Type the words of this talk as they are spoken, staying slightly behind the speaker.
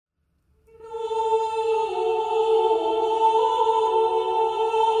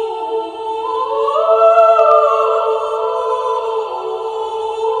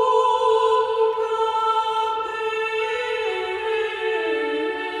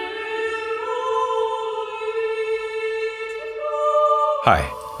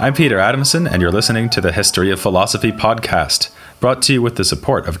Hi, I'm Peter Adamson, and you're listening to the History of Philosophy podcast, brought to you with the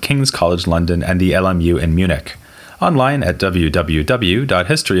support of King's College London and the LMU in Munich, online at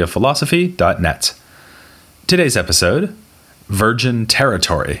www.historyofphilosophy.net. Today's episode, Virgin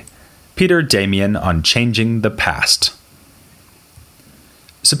Territory, Peter Damian on Changing the Past.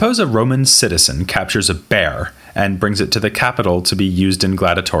 Suppose a Roman citizen captures a bear and brings it to the capital to be used in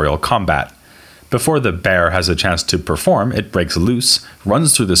gladiatorial combat. Before the bear has a chance to perform, it breaks loose,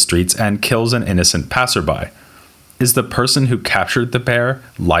 runs through the streets, and kills an innocent passerby. Is the person who captured the bear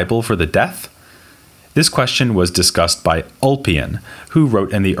liable for the death? This question was discussed by Ulpian, who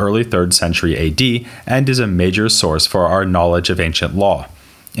wrote in the early 3rd century AD and is a major source for our knowledge of ancient law.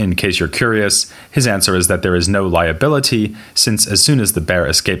 In case you're curious, his answer is that there is no liability, since as soon as the bear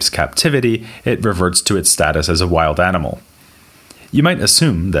escapes captivity, it reverts to its status as a wild animal. You might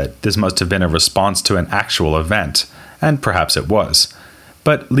assume that this must have been a response to an actual event, and perhaps it was.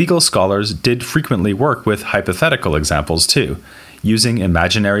 But legal scholars did frequently work with hypothetical examples too, using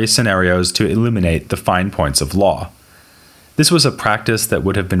imaginary scenarios to illuminate the fine points of law. This was a practice that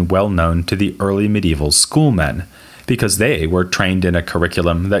would have been well known to the early medieval schoolmen, because they were trained in a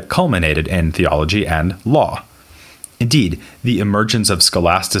curriculum that culminated in theology and law. Indeed, the emergence of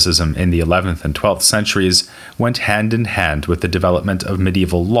scholasticism in the 11th and 12th centuries went hand in hand with the development of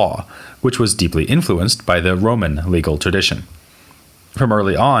medieval law, which was deeply influenced by the Roman legal tradition. From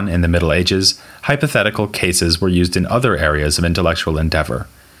early on in the Middle Ages, hypothetical cases were used in other areas of intellectual endeavor.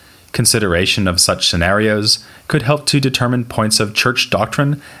 Consideration of such scenarios could help to determine points of church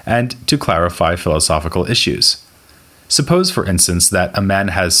doctrine and to clarify philosophical issues. Suppose, for instance, that a man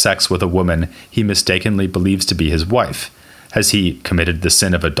has sex with a woman he mistakenly believes to be his wife. Has he committed the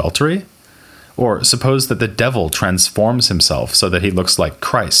sin of adultery? Or suppose that the devil transforms himself so that he looks like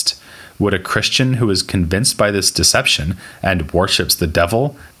Christ. Would a Christian who is convinced by this deception and worships the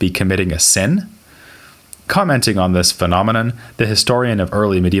devil be committing a sin? Commenting on this phenomenon, the historian of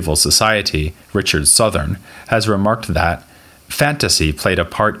early medieval society, Richard Southern, has remarked that fantasy played a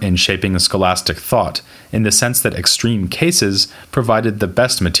part in shaping scholastic thought, in the sense that extreme cases provided the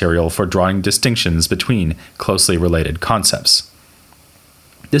best material for drawing distinctions between closely related concepts.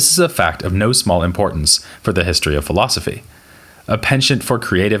 This is a fact of no small importance for the history of philosophy. A penchant for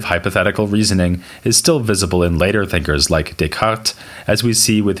creative hypothetical reasoning is still visible in later thinkers like Descartes, as we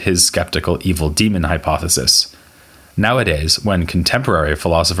see with his skeptical evil demon hypothesis. Nowadays, when contemporary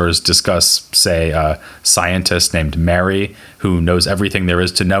philosophers discuss, say, a scientist named Mary, who knows everything there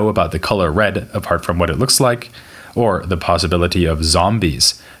is to know about the color red apart from what it looks like, or the possibility of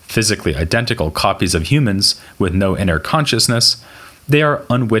zombies, physically identical copies of humans with no inner consciousness, they are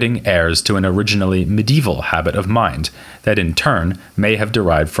unwitting heirs to an originally medieval habit of mind that in turn may have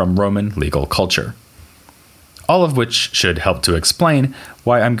derived from Roman legal culture. All of which should help to explain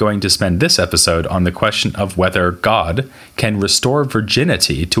why I'm going to spend this episode on the question of whether God can restore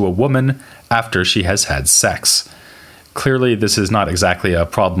virginity to a woman after she has had sex. Clearly, this is not exactly a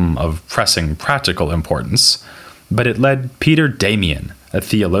problem of pressing practical importance, but it led Peter Damian, a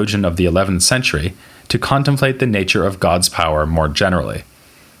theologian of the 11th century, to contemplate the nature of God's power more generally.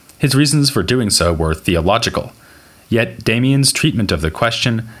 His reasons for doing so were theological, yet Damian's treatment of the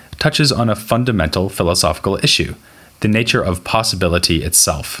question touches on a fundamental philosophical issue, the nature of possibility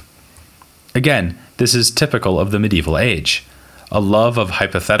itself. Again, this is typical of the medieval age. A love of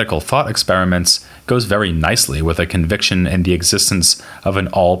hypothetical thought experiments goes very nicely with a conviction in the existence of an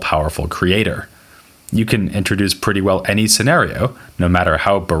all-powerful creator. You can introduce pretty well any scenario, no matter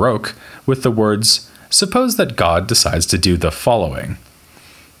how baroque, with the words, "Suppose that God decides to do the following."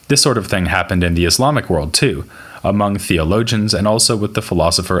 This sort of thing happened in the Islamic world too, among theologians and also with the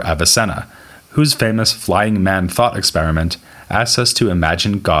philosopher Avicenna, whose famous flying man thought experiment asks us to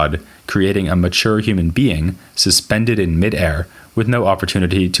imagine God creating a mature human being suspended in midair with no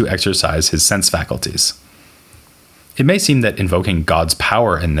opportunity to exercise his sense faculties. It may seem that invoking God's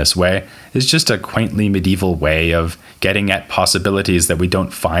power in this way is just a quaintly medieval way of getting at possibilities that we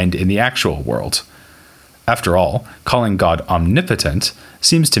don't find in the actual world. After all, calling God omnipotent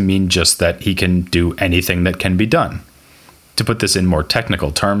seems to mean just that he can do anything that can be done. To put this in more technical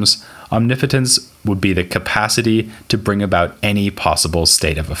terms, omnipotence would be the capacity to bring about any possible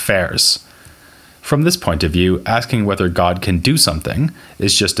state of affairs. From this point of view, asking whether God can do something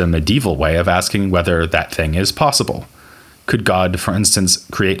is just a medieval way of asking whether that thing is possible. Could God, for instance,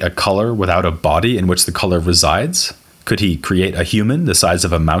 create a color without a body in which the color resides? Could he create a human the size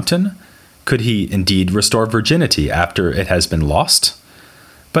of a mountain? Could he indeed restore virginity after it has been lost?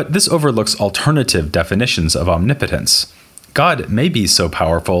 But this overlooks alternative definitions of omnipotence. God may be so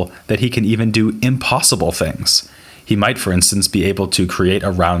powerful that he can even do impossible things. He might, for instance, be able to create a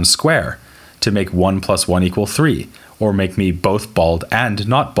round square, to make 1 + 1 = 3, or make me both bald and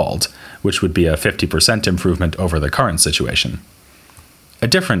not bald, which would be a 50% improvement over the current situation. A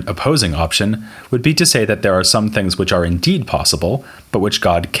different opposing option would be to say that there are some things which are indeed possible, but which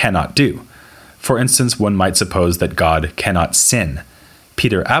God cannot do. For instance, one might suppose that God cannot sin.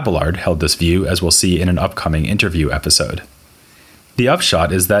 Peter Abelard held this view, as we'll see in an upcoming interview episode. The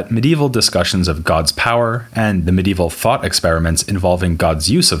upshot is that medieval discussions of God's power and the medieval thought experiments involving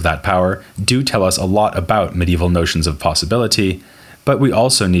God's use of that power do tell us a lot about medieval notions of possibility, but we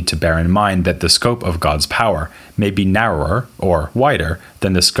also need to bear in mind that the scope of God's power may be narrower or wider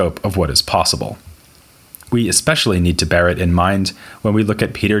than the scope of what is possible. We especially need to bear it in mind when we look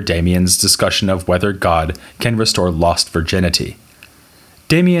at Peter Damien's discussion of whether God can restore lost virginity.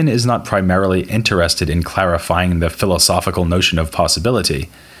 Damien is not primarily interested in clarifying the philosophical notion of possibility.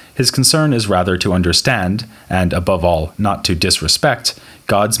 His concern is rather to understand, and above all, not to disrespect,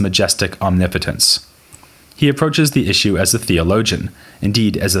 God's majestic omnipotence. He approaches the issue as a theologian,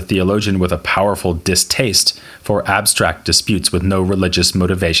 indeed as a theologian with a powerful distaste for abstract disputes with no religious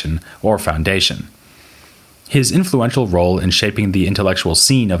motivation or foundation. His influential role in shaping the intellectual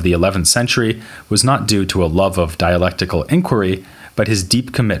scene of the 11th century was not due to a love of dialectical inquiry, but his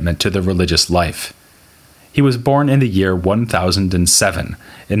deep commitment to the religious life. He was born in the year 1007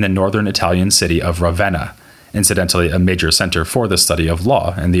 in the northern Italian city of Ravenna, incidentally a major center for the study of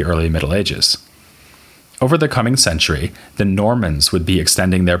law in the early Middle Ages. Over the coming century, the Normans would be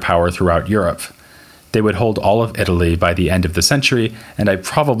extending their power throughout Europe. They would hold all of Italy by the end of the century, and I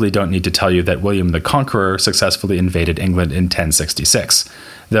probably don't need to tell you that William the Conqueror successfully invaded England in 1066,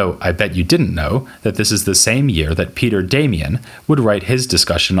 though I bet you didn't know that this is the same year that Peter Damien would write his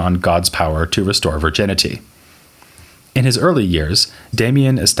discussion on God's power to restore virginity. In his early years,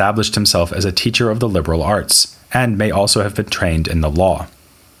 Damien established himself as a teacher of the liberal arts, and may also have been trained in the law.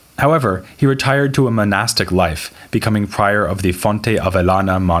 However, he retired to a monastic life, becoming prior of the Fonte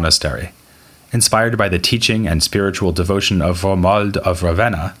Avellana monastery. Inspired by the teaching and spiritual devotion of Romuald of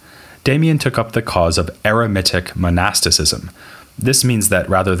Ravenna, Damien took up the cause of eremitic monasticism. This means that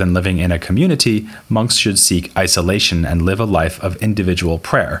rather than living in a community, monks should seek isolation and live a life of individual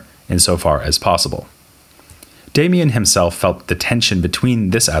prayer, insofar as possible. Damien himself felt the tension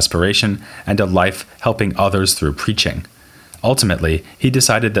between this aspiration and a life helping others through preaching. Ultimately, he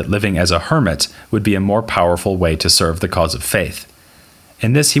decided that living as a hermit would be a more powerful way to serve the cause of faith.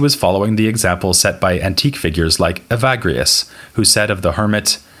 In this, he was following the example set by antique figures like Evagrius, who said of the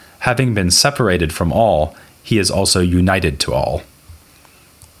hermit, "Having been separated from all, he is also united to all."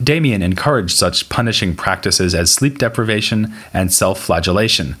 Damien encouraged such punishing practices as sleep deprivation and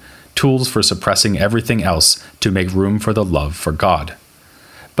self-flagellation, tools for suppressing everything else to make room for the love for God.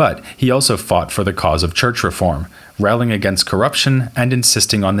 But he also fought for the cause of church reform, railing against corruption and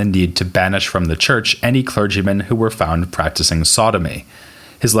insisting on the need to banish from the church any clergymen who were found practicing sodomy.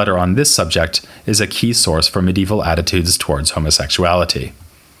 His letter on this subject is a key source for medieval attitudes towards homosexuality.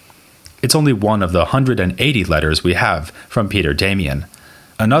 It's only one of the 180 letters we have from Peter Damien.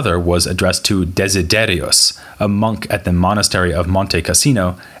 Another was addressed to Desiderius, a monk at the monastery of Monte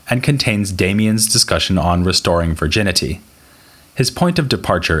Cassino, and contains Damien's discussion on restoring virginity. His point of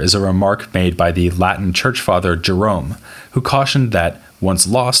departure is a remark made by the Latin church father Jerome, who cautioned that, once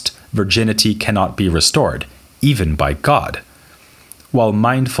lost, virginity cannot be restored, even by God. While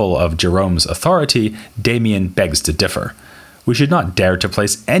mindful of Jerome's authority, Damien begs to differ. We should not dare to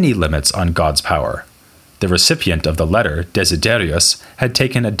place any limits on God's power. The recipient of the letter, Desiderius, had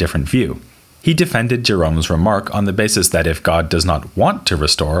taken a different view. He defended Jerome's remark on the basis that if God does not want to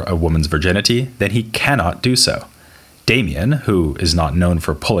restore a woman's virginity, then he cannot do so. Damien, who is not known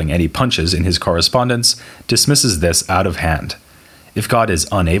for pulling any punches in his correspondence, dismisses this out of hand. If God is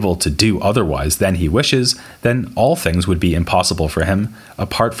unable to do otherwise than he wishes, then all things would be impossible for him,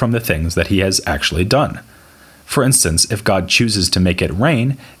 apart from the things that he has actually done. For instance, if God chooses to make it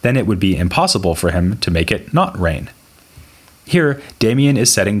rain, then it would be impossible for him to make it not rain. Here, Damien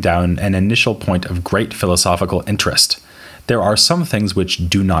is setting down an initial point of great philosophical interest. There are some things which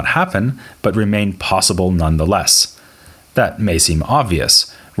do not happen, but remain possible nonetheless. That may seem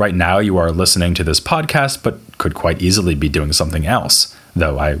obvious. Right now you are listening to this podcast, but could quite easily be doing something else,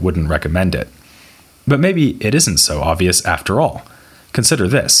 though I wouldn't recommend it. But maybe it isn't so obvious after all. Consider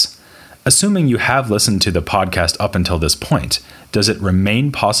this. Assuming you have listened to the podcast up until this point, does it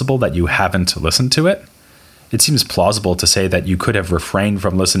remain possible that you haven't listened to it? It seems plausible to say that you could have refrained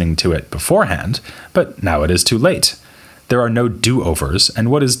from listening to it beforehand, but now it is too late. There are no do-overs,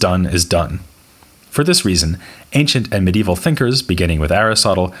 and what is done is done. For this reason, ancient and medieval thinkers, beginning with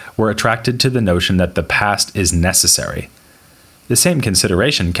Aristotle, were attracted to the notion that the past is necessary. The same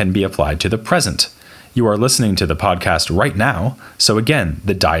consideration can be applied to the present. You are listening to the podcast right now, so again,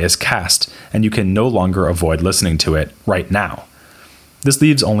 the die is cast, and you can no longer avoid listening to it right now. This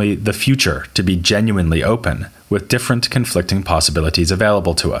leaves only the future to be genuinely open, with different conflicting possibilities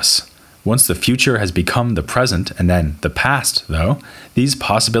available to us. Once the future has become the present and then the past, though, these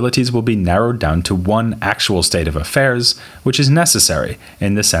possibilities will be narrowed down to one actual state of affairs, which is necessary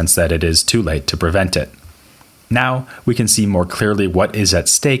in the sense that it is too late to prevent it. Now we can see more clearly what is at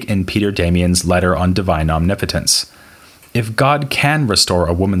stake in Peter Damien's letter on divine omnipotence. If God can restore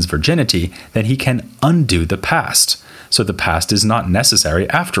a woman's virginity, then he can undo the past, so the past is not necessary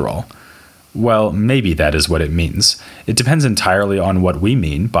after all. Well, maybe that is what it means. It depends entirely on what we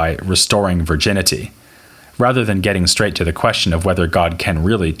mean by restoring virginity. Rather than getting straight to the question of whether God can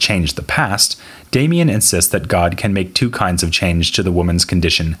really change the past, Damien insists that God can make two kinds of change to the woman's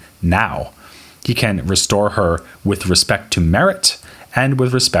condition now. He can restore her with respect to merit and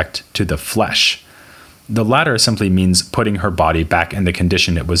with respect to the flesh. The latter simply means putting her body back in the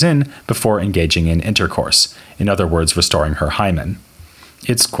condition it was in before engaging in intercourse, in other words, restoring her hymen.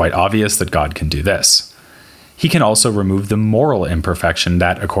 It's quite obvious that God can do this. He can also remove the moral imperfection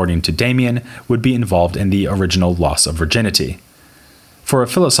that, according to Damien, would be involved in the original loss of virginity. For a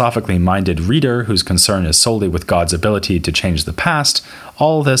philosophically minded reader whose concern is solely with God's ability to change the past,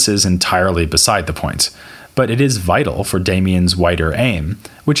 all this is entirely beside the point. But it is vital for Damien's wider aim,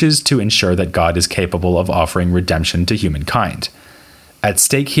 which is to ensure that God is capable of offering redemption to humankind. At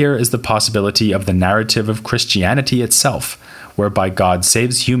stake here is the possibility of the narrative of Christianity itself, whereby God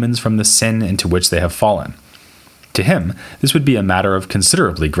saves humans from the sin into which they have fallen. To him, this would be a matter of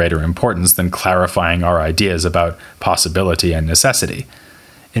considerably greater importance than clarifying our ideas about possibility and necessity.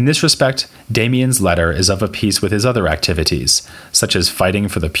 In this respect, Damien's letter is of a piece with his other activities, such as fighting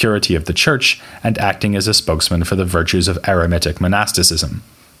for the purity of the church and acting as a spokesman for the virtues of eremitic monasticism.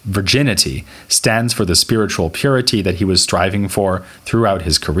 Virginity stands for the spiritual purity that he was striving for throughout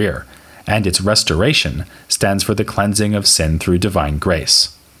his career, and its restoration stands for the cleansing of sin through divine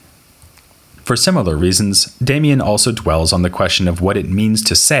grace. For similar reasons, Damien also dwells on the question of what it means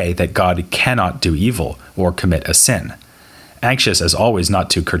to say that God cannot do evil or commit a sin. Anxious as always not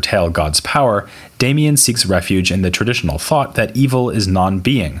to curtail God's power, Damien seeks refuge in the traditional thought that evil is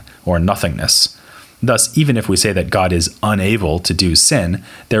non-being or nothingness. Thus, even if we say that God is unable to do sin,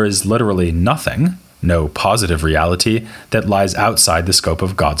 there is literally nothing, no positive reality, that lies outside the scope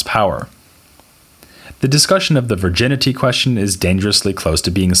of God's power. The discussion of the virginity question is dangerously close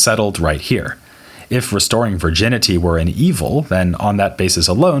to being settled right here. If restoring virginity were an evil, then on that basis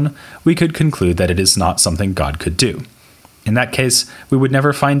alone, we could conclude that it is not something God could do. In that case, we would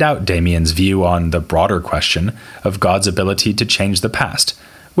never find out Damien's view on the broader question of God's ability to change the past,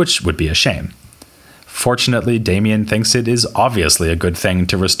 which would be a shame. Fortunately, Damien thinks it is obviously a good thing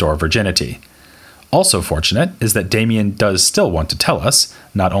to restore virginity. Also fortunate is that Damien does still want to tell us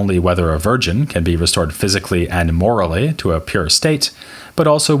not only whether a virgin can be restored physically and morally to a pure state, but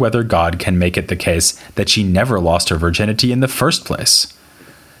also whether God can make it the case that she never lost her virginity in the first place.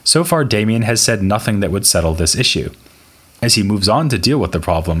 So far, Damien has said nothing that would settle this issue. As he moves on to deal with the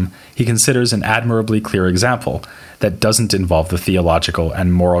problem, he considers an admirably clear example that doesn't involve the theological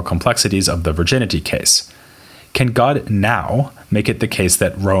and moral complexities of the virginity case. Can God now make it the case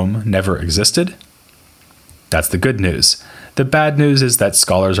that Rome never existed? That's the good news. The bad news is that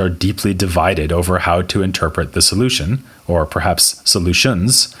scholars are deeply divided over how to interpret the solution, or perhaps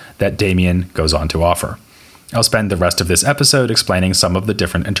solutions, that Damien goes on to offer. I'll spend the rest of this episode explaining some of the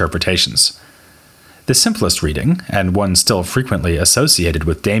different interpretations. The simplest reading, and one still frequently associated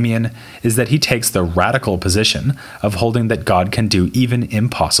with Damien, is that he takes the radical position of holding that God can do even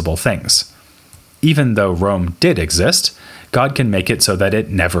impossible things. Even though Rome did exist, God can make it so that it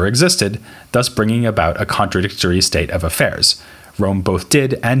never existed, thus bringing about a contradictory state of affairs. Rome both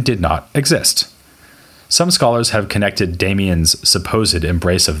did and did not exist. Some scholars have connected Damien's supposed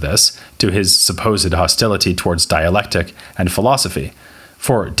embrace of this to his supposed hostility towards dialectic and philosophy.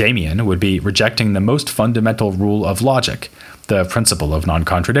 For Damien would be rejecting the most fundamental rule of logic, the principle of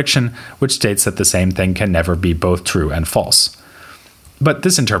non-contradiction, which states that the same thing can never be both true and false. But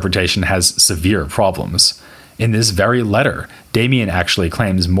this interpretation has severe problems. In this very letter, Damien actually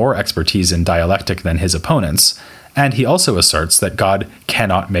claims more expertise in dialectic than his opponents, and he also asserts that God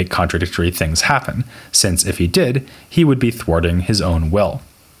cannot make contradictory things happen, since if he did, he would be thwarting his own will.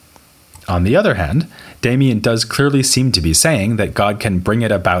 On the other hand, Damien does clearly seem to be saying that God can bring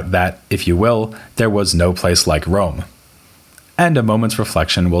it about that, if you will, there was no place like Rome. and a moment's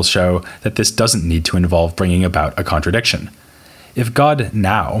reflection will show that this doesn't need to involve bringing about a contradiction. If God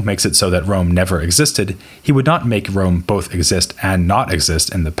now makes it so that Rome never existed, he would not make Rome both exist and not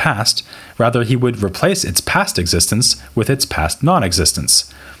exist in the past. Rather, he would replace its past existence with its past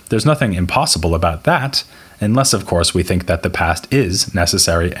non-existence. There's nothing impossible about that, unless, of course, we think that the past is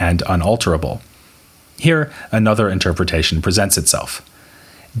necessary and unalterable. Here, another interpretation presents itself.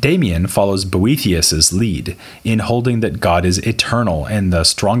 Damian follows Boethius's lead in holding that God is eternal in the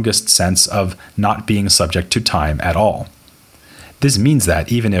strongest sense of not being subject to time at all. This means that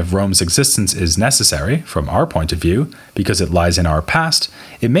even if Rome's existence is necessary from our point of view, because it lies in our past,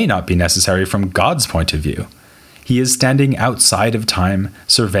 it may not be necessary from God's point of view. He is standing outside of time,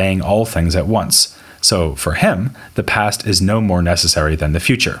 surveying all things at once. So for him, the past is no more necessary than the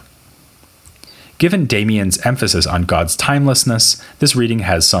future. Given Damian's emphasis on God's timelessness, this reading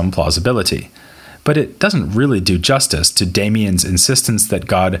has some plausibility. But it doesn't really do justice to Damian's insistence that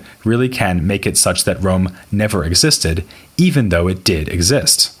God really can make it such that Rome never existed, even though it did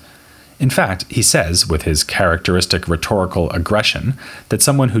exist. In fact, he says, with his characteristic rhetorical aggression, that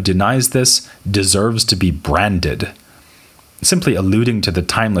someone who denies this deserves to be branded. Simply alluding to the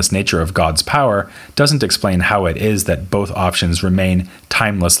timeless nature of God's power doesn't explain how it is that both options remain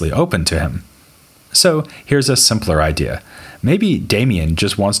timelessly open to him. So here's a simpler idea. Maybe Damian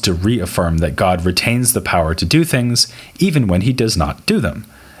just wants to reaffirm that God retains the power to do things even when he does not do them,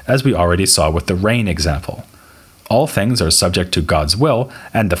 as we already saw with the rain example. All things are subject to God's will,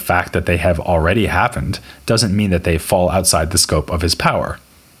 and the fact that they have already happened doesn't mean that they fall outside the scope of his power.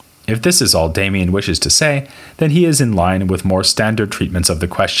 If this is all Damian wishes to say, then he is in line with more standard treatments of the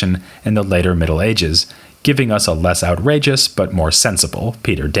question in the later Middle Ages, giving us a less outrageous but more sensible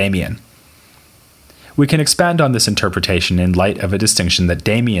Peter Damian. We can expand on this interpretation in light of a distinction that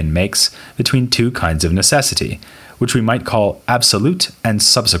Damian makes between two kinds of necessity, which we might call absolute and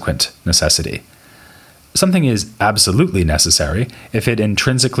subsequent necessity. Something is absolutely necessary if it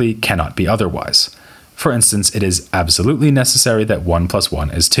intrinsically cannot be otherwise. For instance, it is absolutely necessary that 1 + 1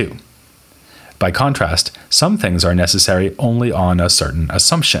 is 2. By contrast, some things are necessary only on a certain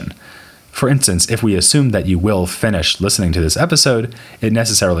assumption. For instance, if we assume that you will finish listening to this episode, it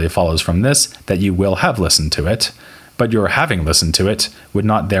necessarily follows from this that you will have listened to it, but your having listened to it would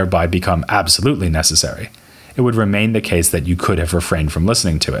not thereby become absolutely necessary. It would remain the case that you could have refrained from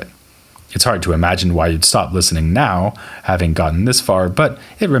listening to it. It's hard to imagine why you'd stop listening now, having gotten this far, but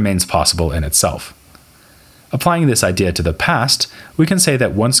it remains possible in itself. Applying this idea to the past, we can say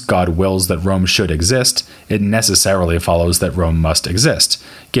that once God wills that Rome should exist, it necessarily follows that Rome must exist,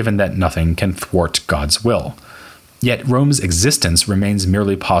 given that nothing can thwart God's will. Yet Rome's existence remains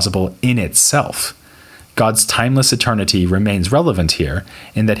merely possible in itself. God's timeless eternity remains relevant here,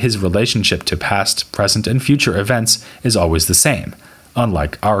 in that his relationship to past, present, and future events is always the same,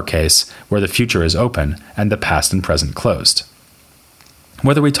 unlike our case, where the future is open and the past and present closed.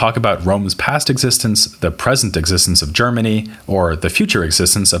 Whether we talk about Rome's past existence, the present existence of Germany, or the future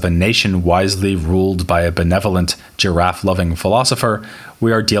existence of a nation wisely ruled by a benevolent, giraffe-loving philosopher,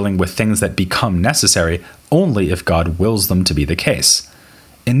 we are dealing with things that become necessary only if God wills them to be the case.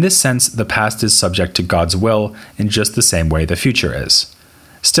 In this sense, the past is subject to God's will in just the same way the future is.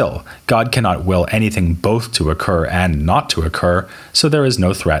 Still, God cannot will anything both to occur and not to occur, so there is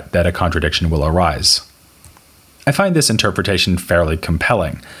no threat that a contradiction will arise. I find this interpretation fairly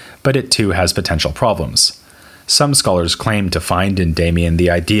compelling, but it too has potential problems. Some scholars claim to find in Damian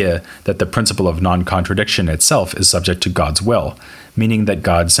the idea that the principle of non-contradiction itself is subject to God's will, meaning that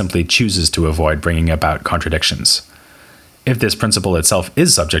God simply chooses to avoid bringing about contradictions. If this principle itself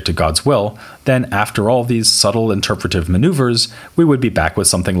is subject to God's will, then after all these subtle interpretive maneuvers, we would be back with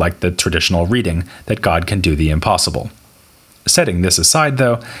something like the traditional reading that God can do the impossible. Setting this aside,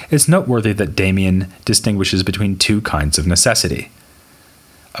 though, it's noteworthy that Damian distinguishes between two kinds of necessity.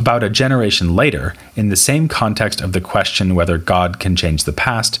 About a generation later, in the same context of the question whether God can change the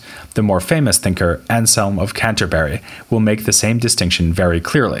past, the more famous thinker Anselm of Canterbury will make the same distinction very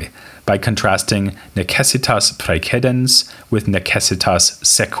clearly by contrasting necessitas praecedens with necessitas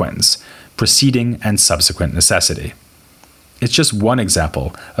sequens, preceding and subsequent necessity. It's just one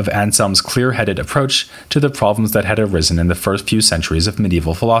example of Anselm's clear-headed approach to the problems that had arisen in the first few centuries of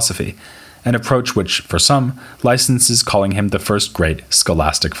medieval philosophy, an approach which, for some, licenses calling him the first great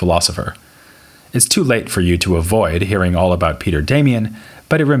scholastic philosopher. It's too late for you to avoid hearing all about Peter Damian,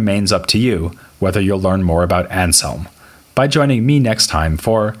 but it remains up to you whether you'll learn more about Anselm by joining me next time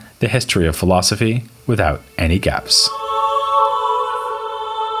for The History of Philosophy Without Any Gaps.